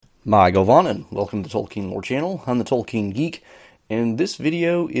Hi, Govan, and welcome to the Tolkien Lore Channel. I'm the Tolkien Geek, and this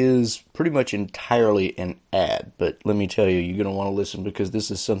video is pretty much entirely an ad, but let me tell you, you're going to want to listen because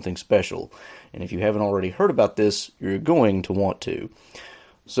this is something special, and if you haven't already heard about this, you're going to want to.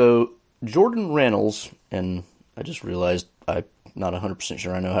 So, Jordan Reynolds, and I just realized I'm not 100%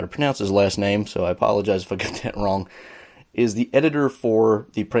 sure I know how to pronounce his last name, so I apologize if I got that wrong, is the editor for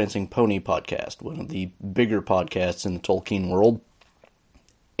the Prancing Pony podcast, one of the bigger podcasts in the Tolkien world.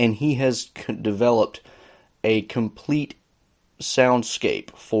 And he has developed a complete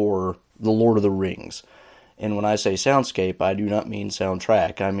soundscape for The Lord of the Rings. And when I say soundscape, I do not mean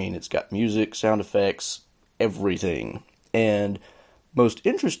soundtrack. I mean it's got music, sound effects, everything. And most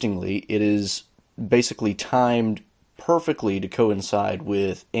interestingly, it is basically timed perfectly to coincide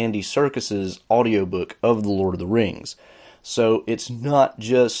with Andy Serkis's audiobook of The Lord of the Rings. So it's not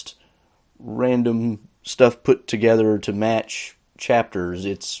just random stuff put together to match chapters.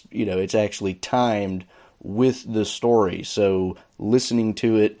 It's actually timed with the story, so listening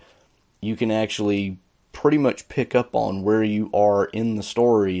to it, you can actually pretty much pick up on where you are in the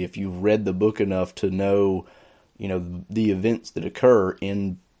story if you've read the book enough to know the events that occur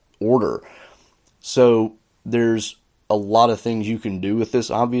in order. So there's a lot of things you can do with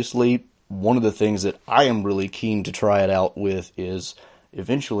this. Obviously, one of the things that I am really keen to try it out with is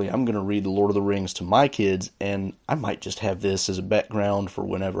eventually I'm going to read The Lord of the Rings to my kids, and I might just have this as a background for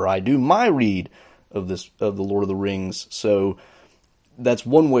whenever I do my read of The Lord of the Rings. So that's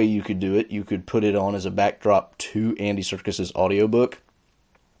one way you could do it. You could put it on as a backdrop to Andy Serkis's audiobook,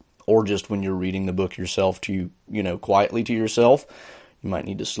 or just when you're reading the book yourself quietly to yourself. You might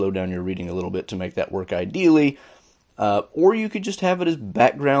need to slow down your reading a little bit to make that work ideally. Or you could just have it as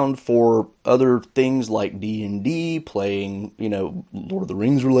background for other things like D&D, playing, Lord of the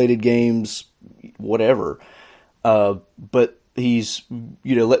Rings related games, whatever. But he's,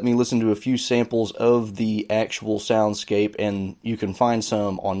 let me listen to a few samples of the actual soundscape, and you can find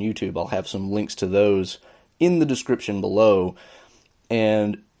some on YouTube. I'll have some links to those in the description below.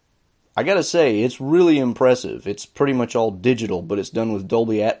 And I gotta say, it's really impressive. It's pretty much all digital, but it's done with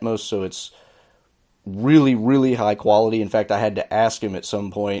Dolby Atmos, so it's really, really high quality. In fact, I had to ask him at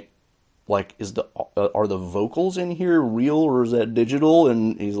some point, like, are the vocals in here real or is that digital?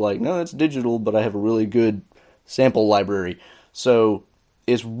 And he's like, no, it's digital, but I have a really good sample library. So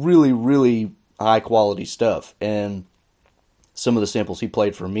it's really, really high quality stuff. And some of the samples he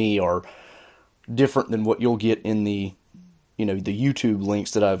played for me are different than what you'll get in the YouTube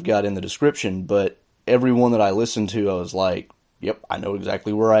links that I've got in the description. But every one that I listened to, I was like, yep, I know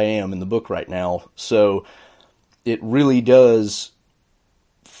exactly where I am in the book right now. So it really does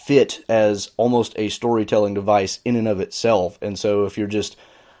fit as almost a storytelling device in and of itself. And so if you're just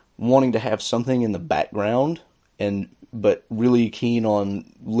wanting to have something in the background, but really keen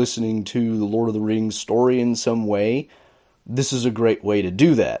on listening to the Lord of the Rings story in some way, this is a great way to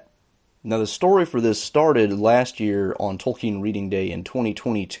do that. Now, the story for this started last year on Tolkien Reading Day in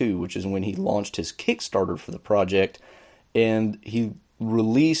 2022, which is when he launched his Kickstarter for the project. And he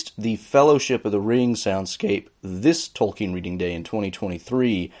released the Fellowship of the Ring soundscape this Tolkien Reading Day in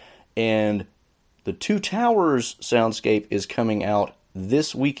 2023. And the Two Towers soundscape is coming out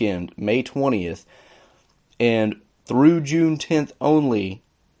this weekend, May 20th. And through June 10th only,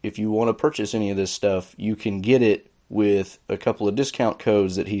 if you want to purchase any of this stuff, you can get it with a couple of discount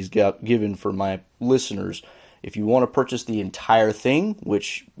codes that he's got given for my listeners. If you want to purchase the entire thing,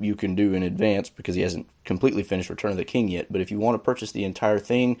 which you can do in advance because he hasn't completely finished Return of the King yet, but if you want to purchase the entire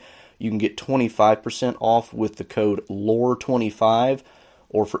thing, you can get 25% off with the code LORE25,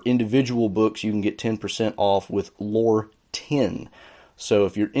 or for individual books, you can get 10% off with LORE10. So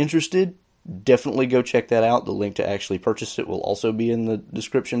if you're interested, definitely go check that out. The link to actually purchase it will also be in the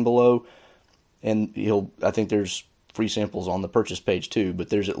description below, and I think there's free samples on the purchase page too, but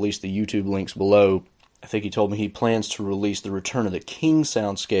there's at least the YouTube links below. I think he told me he plans to release the Return of the King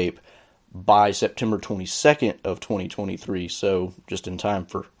soundscape by September 22nd of 2023, so just in time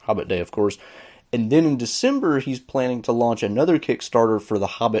for Hobbit Day, of course. And then in December, he's planning to launch another Kickstarter for The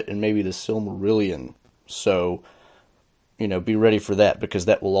Hobbit and maybe The Silmarillion. So, be ready for that, because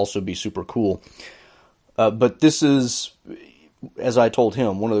that will also be super cool. But this is, as I told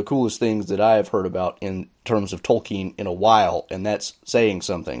him, one of the coolest things that I have heard about in terms of Tolkien in a while, and that's saying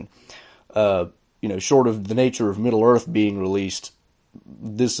something. Short of the Nature of Middle-earth being released,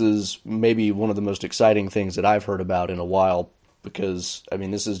 this is maybe one of the most exciting things that I've heard about in a while, because,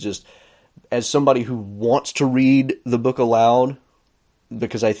 this is just, as somebody who wants to read the book aloud,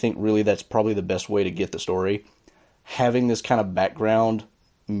 because I think really that's probably the best way to get the story, having this kind of background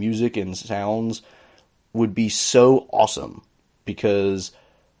music and sounds would be so awesome, because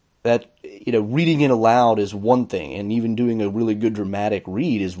that, reading it aloud is one thing, and even doing a really good dramatic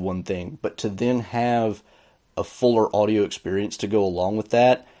read is one thing, but to then have a fuller audio experience to go along with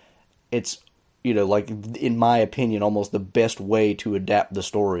that, it's, like, in my opinion, almost the best way to adapt the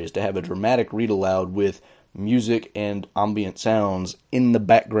story is to have a dramatic read aloud with music and ambient sounds in the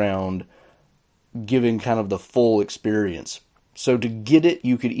background, giving kind of the full experience. So to get it,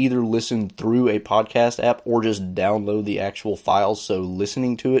 you could either listen through a podcast app or just download the actual files. So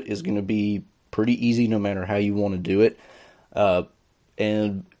listening to it is going to be pretty easy no matter how you want to do it.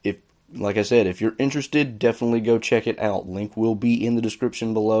 And if, like I said, if you're interested, definitely go check it out. Link will be in the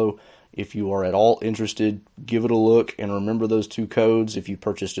description below. If you are at all interested, give it a look, and remember those 2 codes. If you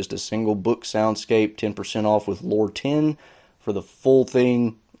purchase just a single book, Soundscape, 10% off with Lore 10. For the full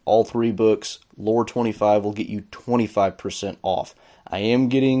thing, all 3 books, Lore 25 will get you 25% off. I am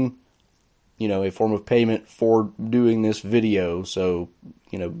getting, a form of payment for doing this video, so,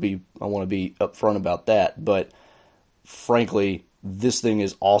 I want to be upfront about that, but frankly, this thing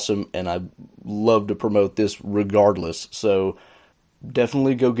is awesome, and I love to promote this regardless, so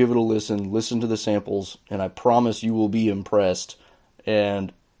definitely go give it a listen to the samples, and I promise you will be impressed.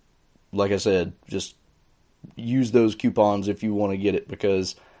 And like I said, just use those coupons if you want to get it,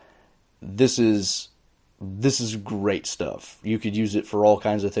 because this is great stuff. You could use it for all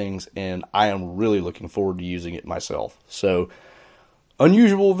kinds of things, and I am really looking forward to using it myself. So,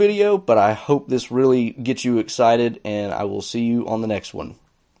 unusual video, but I hope this really gets you excited, and I will see you on the next one.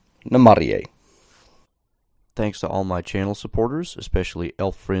 Namarie. Thanks to all my channel supporters, especially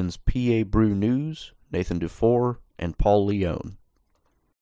Elf Friends PA Brew News, Nathan Dufour, and Paul Leone.